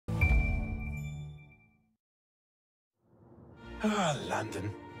Ah,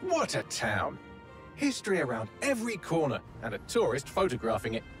 London. What a town. History around every corner, and a tourist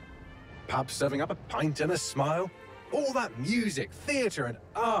photographing it. Pubs serving up a pint and a smile. All that music, theatre and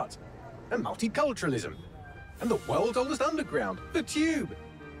art. And multiculturalism. And the world's oldest underground, the Tube.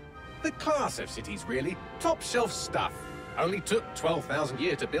 The class of cities, really. Top shelf stuff. Only took 12,000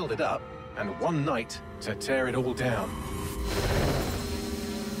 years to build it up, and one night to tear it all down.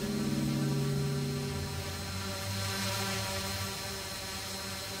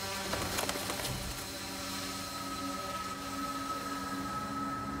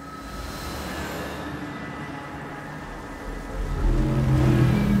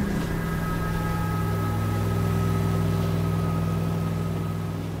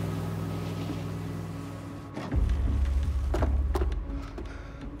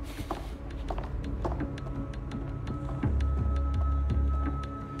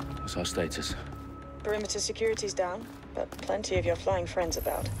 What's our status? Perimeter security's down, but plenty of your flying friends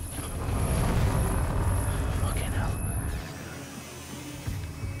about. Fucking hell.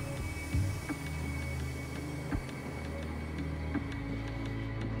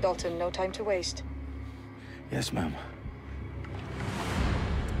 Dalton, no time to waste. Yes, ma'am.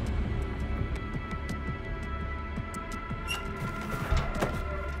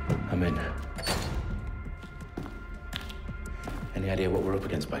 I'm in. Any idea what we're up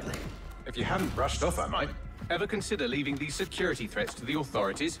against, Bagley? If you hadn't brushed off, I might. Ever consider leaving these security threats to the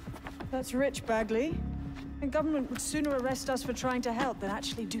authorities? That's rich, Bagley. The government would sooner arrest us for trying to help than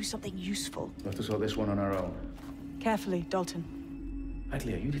actually do something useful. We'll have to sort this one on our own. Carefully, Dalton.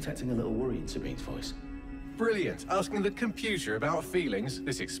 Bagley, are you detecting a little worry in Sabine's voice? Brilliant. Asking the computer about feelings.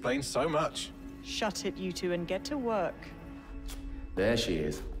 This explains so much. Shut it, you two, and get to work. There she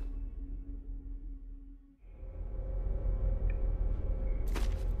is.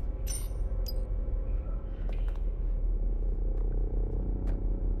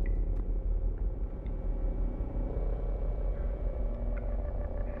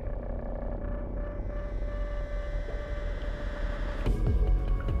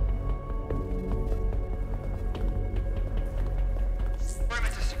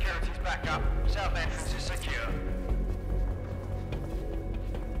 Perimeter security's back up. South entrance is secure.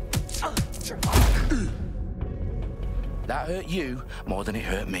 That hurt you more than it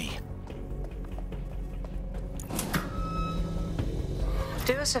hurt me.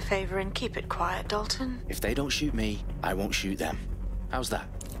 Do us a favor and keep it quiet, Dalton. If they don't shoot me, I won't shoot them. How's that?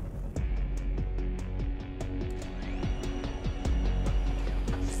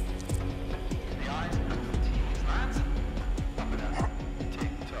 The eyes of the team's lads. Up and up.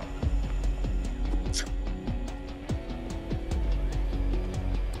 Take the top.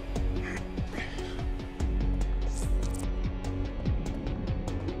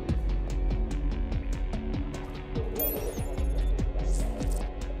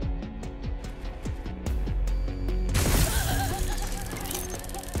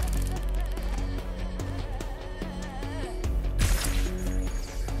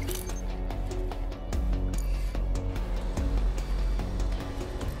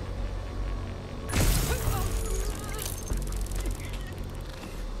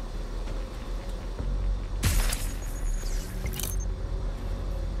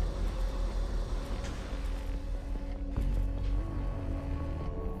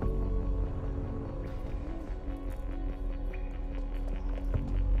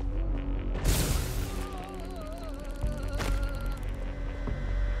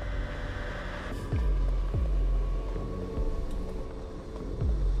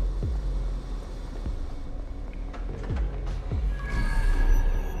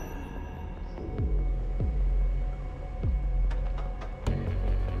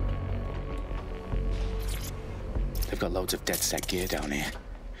 They've got loads of dead-set gear down here.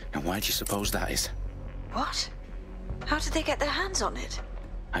 And why do you suppose that is? What? How did they get their hands on it?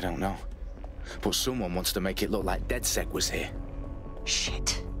 I don't know. But someone wants to make it look like DedSec was here.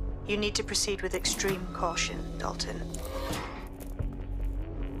 Shit. You need to proceed with extreme caution, Dalton.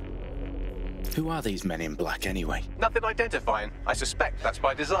 Who are these men in black, anyway? Nothing identifying. I suspect that's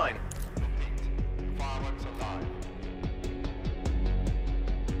by design. Fireworks alive.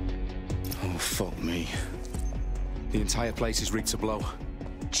 Oh, fuck me. The entire place is rigged to blow.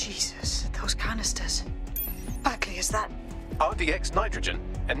 Jesus, those canisters. Bagley, is that... RDX nitrogen.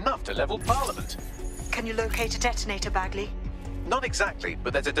 Enough to level Parliament. Can you locate a detonator, Bagley? Not exactly,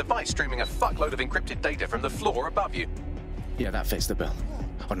 but there's a device streaming a fuckload of encrypted data from the floor above you. Yeah, that fits the bill.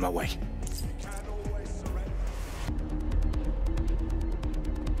 On my way.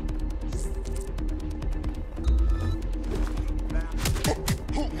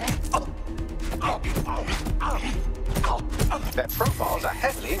 Their profiles are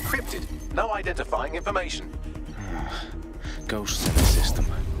heavily encrypted. No identifying information. Ghosts in the system.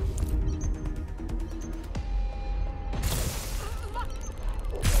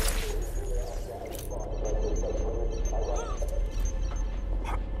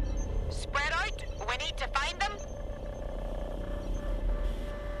 Spread out. We need to find them.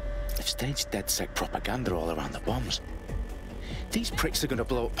 They've staged DedSec propaganda all around the bombs. These pricks are going to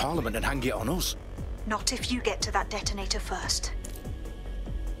blow up Parliament and hang it on us. Not if you get to that detonator first.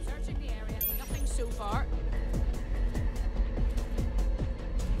 Searching the area. Nothing so far.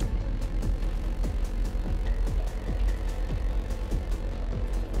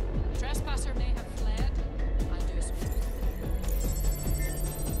 Trespasser may have fled. I'll do a sweep.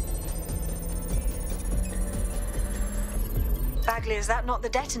 Bagley, is that not the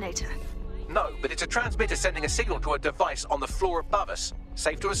detonator? No, but it's a transmitter sending a signal to a device on the floor above us.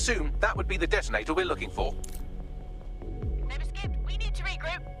 Safe to assume that would be the detonator we're looking for. They've escaped. We need to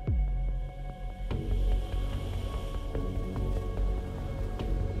regroup.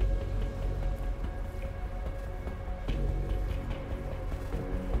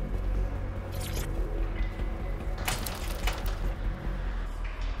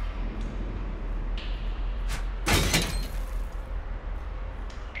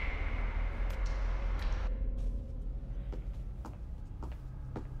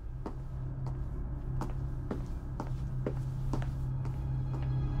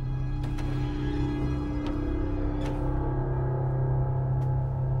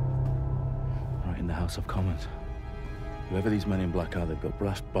 House of Commons. Whoever these men in black are, they've got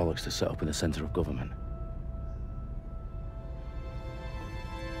brass bollocks to set up in the centre of government.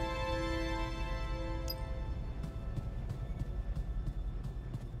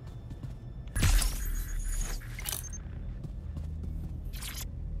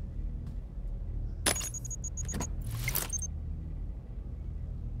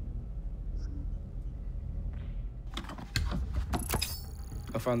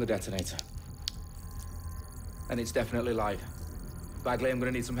 I found the detonator. And it's definitely live. Bagley, I'm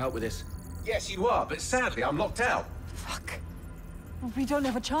gonna need some help with this. Yes, you are, but sadly I'm locked out. Fuck. Well, we don't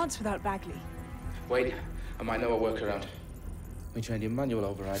have a chance without Bagley. Wait, I might know a workaround. We trained in manual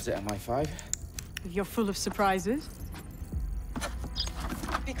overrides at MI5. You're full of surprises.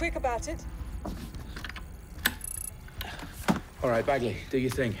 Be quick about it. All right, Bagley, do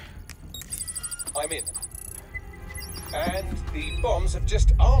your thing. I'm in. And the bombs have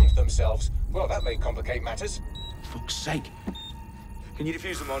just armed themselves. Well, that may complicate matters. Fuck's sake. Can you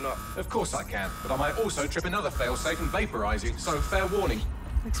defuse them or not? Of course I can, but I might also trip another failsafe and vaporize you, so fair warning.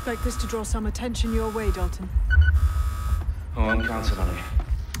 Expect this to draw some attention your way, Dalton. Oh, I'm counting on it.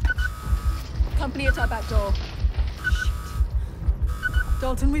 Company at our back door. Shit.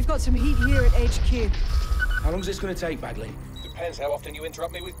 Dalton, we've got some heat here at HQ. How long's this gonna take, Bagley? Depends how often you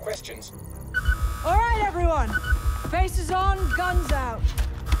interrupt me with questions. All right, everyone. Faces on, guns out.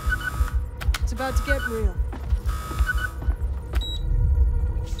 It's about to get real.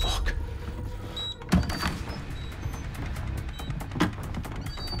 Fuck.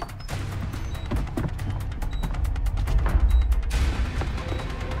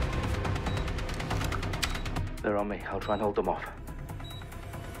 They're on me. I'll try and hold them off.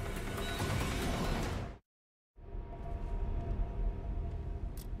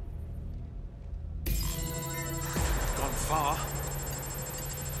 Gone far.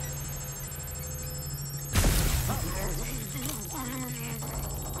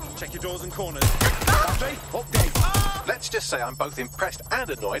 Check your doors and corners. Update. Let's just say I'm both impressed and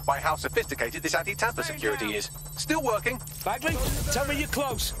annoyed by how sophisticated this anti-tamper security is. Still working. Bagley, tell me you're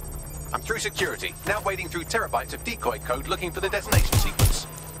close. I'm through security, now wading through terabytes of decoy code looking for the detonation sequence.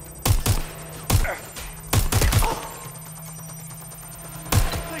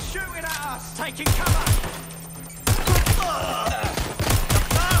 They're shooting at us! Taking cover!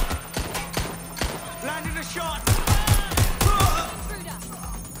 Landing a shot!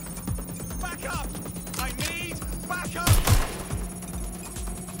 Back up! I need backup!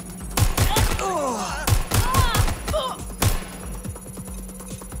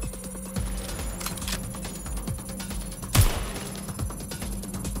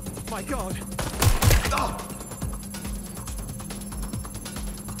 My God!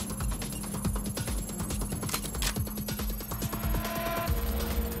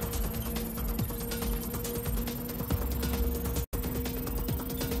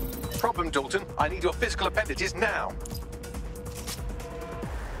 Problem, Dalton. I need your physical appendages now.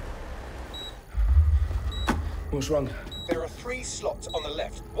 What's wrong? There are 3 slots on the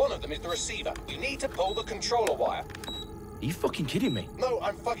left. One of them is the receiver. You need to pull the controller wire. Are you fucking kidding me? No,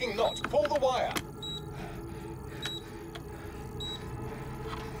 I'm fucking not. Pull the wire.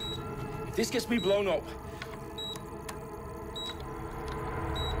 If this gets me blown up...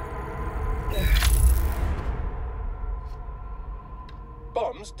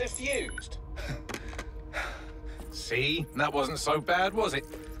 Bombs defused. See? That wasn't so bad, was it?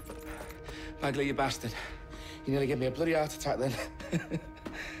 Bagley, you bastard. You nearly gave me a bloody heart attack then.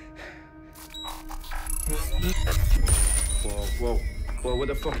 Whoa. What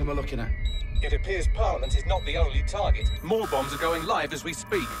the fuck am I looking at? It appears Parliament is not the only target. More bombs are going live as we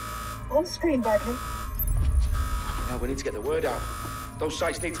speak. On screen, Bagley. Now we need to get the word out. Those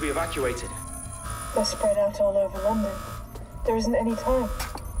sites need to be evacuated. They're spread out all over London. There isn't any time.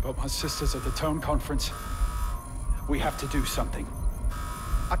 But my sister's at the town conference. We have to do something.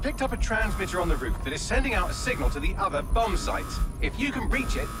 I picked up a transmitter on the roof that is sending out a signal to the other bomb sites. If you can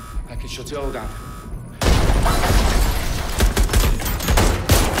reach it... I can shut it all down.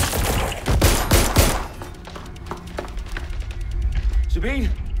 Sabine!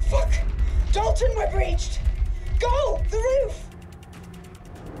 Fuck! Dalton, we're breached! Go! The roof!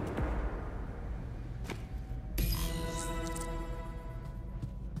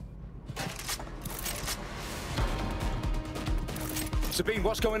 Sabine,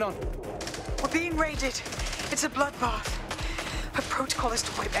 what's going on? We're being raided. It's a bloodbath. Our protocol is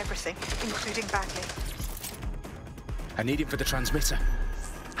to wipe everything, including Bagley. I need him for the transmitter.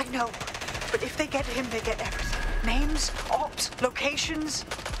 I know, but if they get him, they get everything. Names, ops, locations.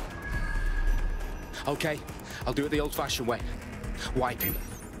 Okay, I'll do it the old-fashioned way. Wipe him.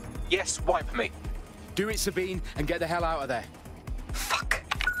 Yes, wipe me. Do it, Sabine, and get the hell out of there. Fuck.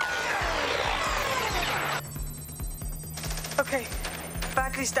 Okay,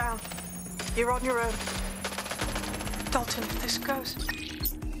 Bagley's down. You're on your own. Dalton, if this goes...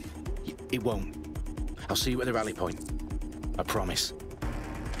 It won't. I'll see you at the rally point. I promise.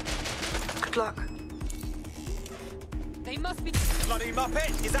 Good luck. They must be... Bloody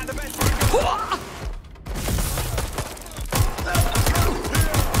Muppet! Is that the best?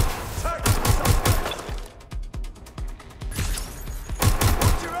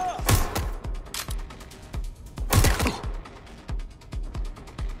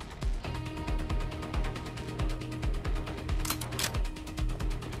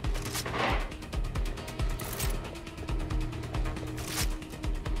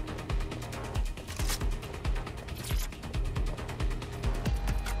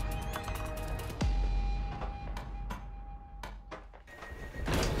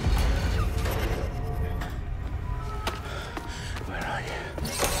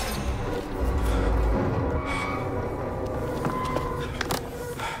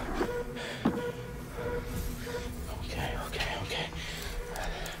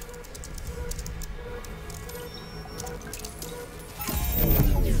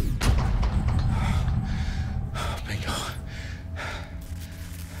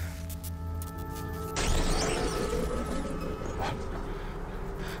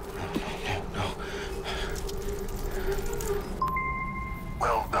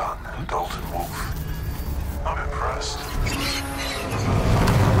 Well done, Dalton Wolf. I'm impressed.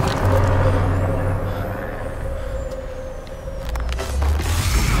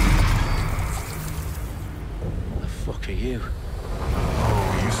 The fuck are you?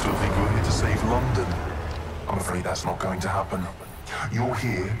 Oh, you still think you're here to save London? I'm afraid that's not going to happen. You're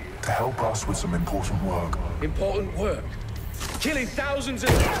here to help us with some important work. Important work? Killing thousands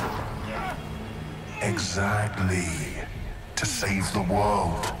of... Exactly. To save the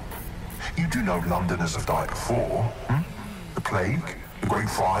world. You do know Londoners have died before, hmm? The plague, the Great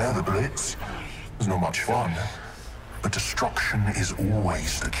Fire, the Blitz. It's not much fun. But destruction is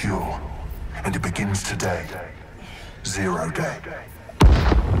always the cure. And it begins today. 0 day.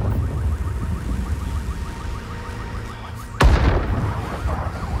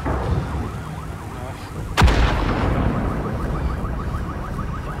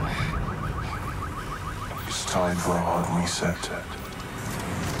 It's time for a hard reset.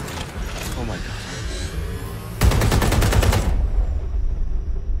 Oh my God.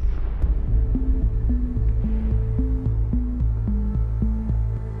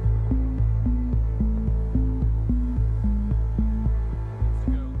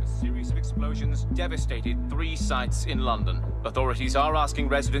 A series of explosions devastated 3 sites in London. Authorities are asking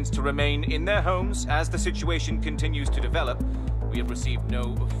residents to remain in their homes as the situation continues to develop. We have received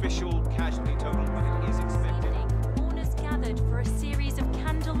no official casualty total, but it is expected. Mourners gathered for a series of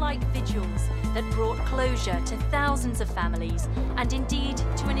candlelight vigils that brought closure to thousands of families and indeed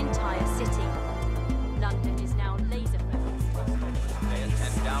to an entire city. London is now laser-focused. Today at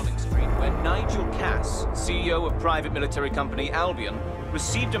 10 Dowling Street, where Nigel Cass, CEO of private military company Albion,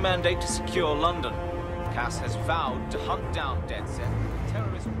 received a mandate to secure London. Cass has vowed to hunt down DedSec,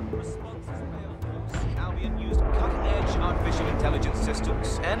 terrorist responses failed force, Albion used cutting-edge artificial intelligence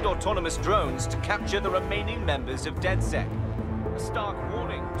systems and autonomous drones to capture the remaining members of DedSec. A stark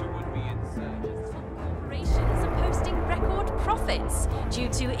warning to would-be insurgents. Corporations are posting record profits due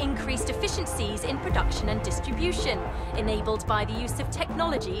to increased efficiencies in production and distribution, enabled by the use of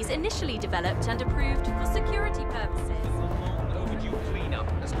technologies initially developed and approved for security purposes. Overdue cleanup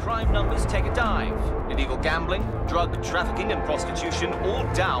as crime numbers take a dive. Illegal gambling, drug trafficking and prostitution all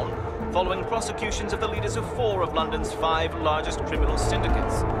down following prosecutions of the leaders of 4 of London's 5 largest criminal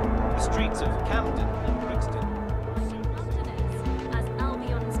syndicates. The streets of Camden and Brixton. As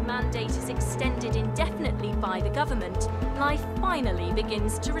Albion's mandate is extended indefinitely by the government, life finally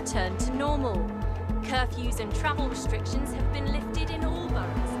begins to return to normal. Curfews and travel restrictions have been lifted in all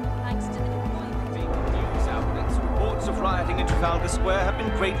boroughs, thanks to the deployment. News outlets, reports of rioting in Trafalgar Square have been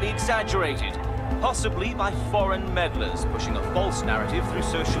greatly exaggerated, possibly by foreign meddlers pushing a false narrative through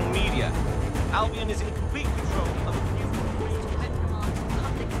social media. Albion is in complete control of the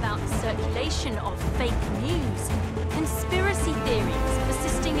public about the circulation of fake news, conspiracy theories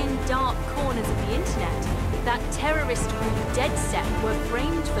persisting in dark corners of the internet that terrorist group DedSec were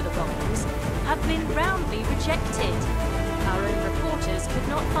framed for the bombings have been roundly rejected. Our own reporters could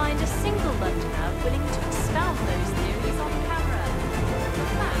not find a single Londoner willing to expound those theories on camera.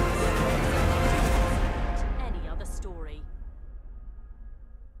 Facts. Any other story.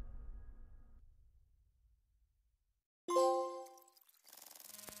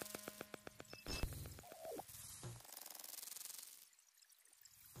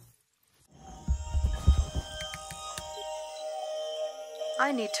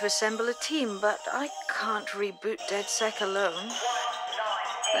 I need to assemble a team, but I can't reboot DedSec alone.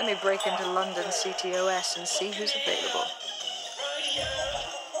 Let me break into London CTOS and see who's available.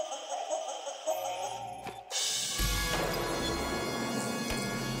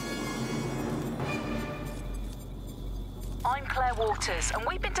 I'm Claire Waters, and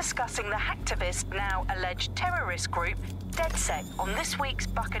we've been discussing the hacktivist, now alleged terrorist group, DedSec, on this week's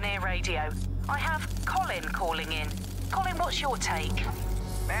Buccaneer Radio. I have Colin calling in. Colin, what's your take?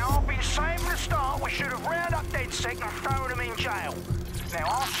 Now, I've been saying from the start we should have rounded up DedSec and thrown them in jail. Now,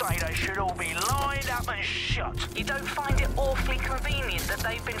 I say they should all be lined up and shot. You don't find it awfully convenient that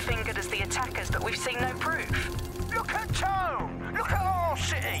they've been fingered as the attackers, but we've seen no proof? Look at Tone! Look at our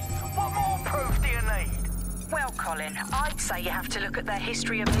city! What more proof do you need? Well, Colin, I'd say you have to look at their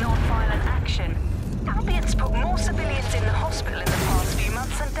history of non-violent action. Albion's put more civilians in the hospital in the past few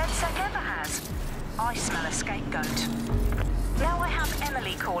months than DedSec ever has. I smell a scapegoat. Now I have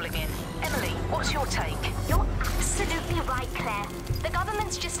Emily calling in. Emily, what's your take? You're absolutely right, Claire. The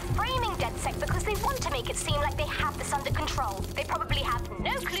government's just framing DedSec because they want to make it seem like they have this under control. They probably have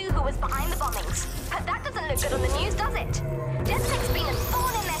no clue who was behind the bombings. But that doesn't look good on the news, does it? DedSec's been a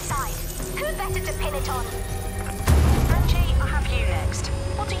thorn in their side. Who better to pin it on? Angie, I have you next.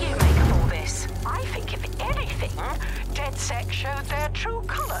 What do you make of all this? I think, if anything, DedSec showed their true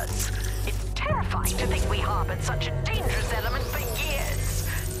colors. It's terrifying to think we harbored such a dangerous element for years.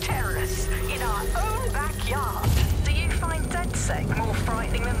 Terrorists in our own backyard. Do you find DedSec more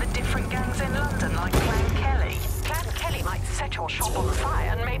frightening than the different gangs in London, like Clan Kelly? Clan Kelly might set your shop on fire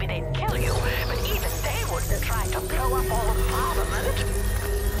and maybe they'd kill you, but even they wouldn't try to blow up all of Parliament.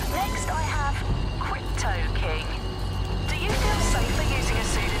 Next, I have Crypto King. Do you feel safer using a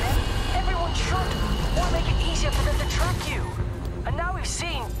pseudonym? Everyone should. Why make it easier for them to track you? And now we've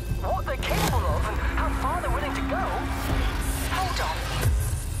seen what they're capable of and how far they're willing to go. Hold on.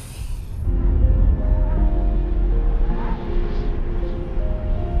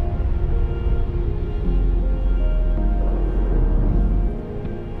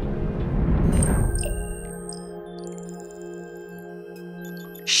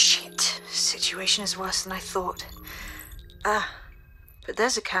 Shit. Situation is worse than I thought. But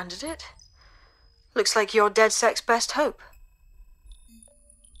there's a candidate. Looks like you're DedSec's best hope.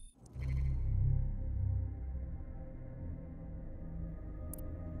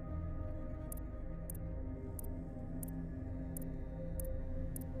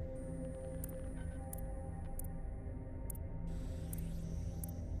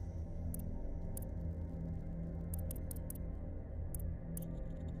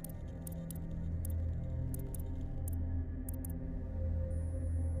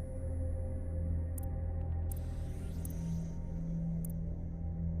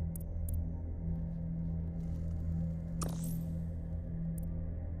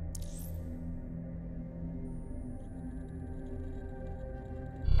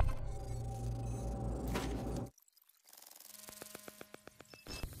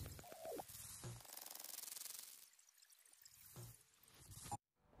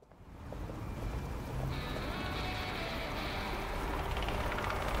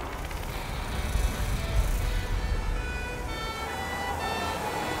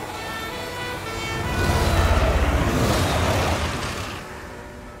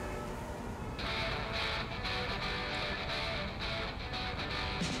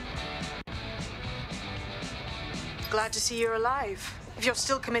 glad to see you're alive. If you're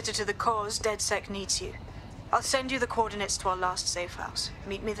still committed to the cause, DedSec needs you. I'll send you the coordinates to our last safe house.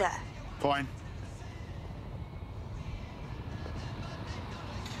 Meet me there. Fine.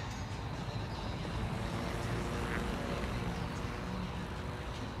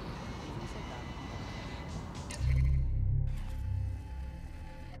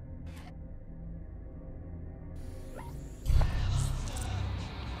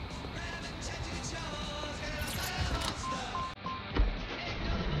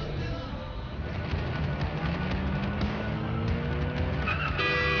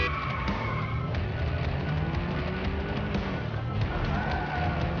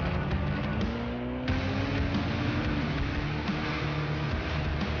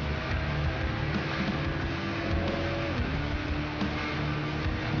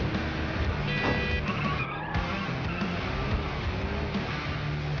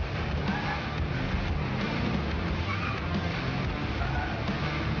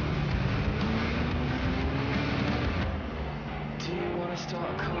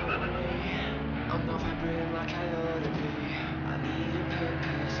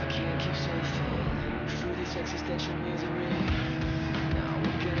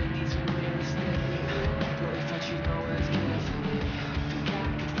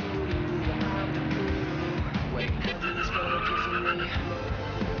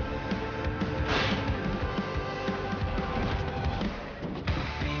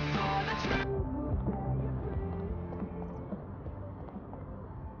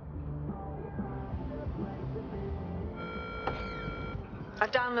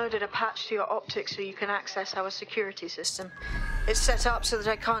 I've downloaded a patch to your optics so you can access our security system. It's set up so that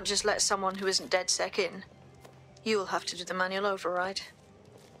I can't just let someone who isn't DedSec in. You'll have to do the manual override.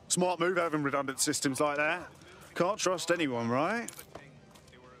 Smart move having redundant systems like that. Can't trust anyone, right?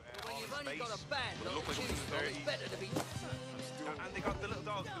 When you've only got a bad lot of info, it's better to be... And they got the little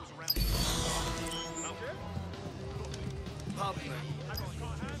dog that was around... Pardon me.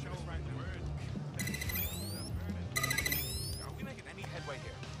 Are we making any headway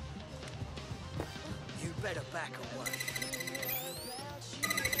here? You'd better back away.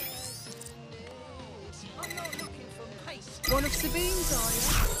 I'm not looking for pace. One of Sabine's, are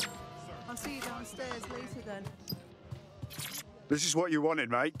you? I'll see you downstairs later then. This is what you wanted,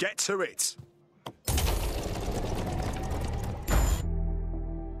 mate. Get to it.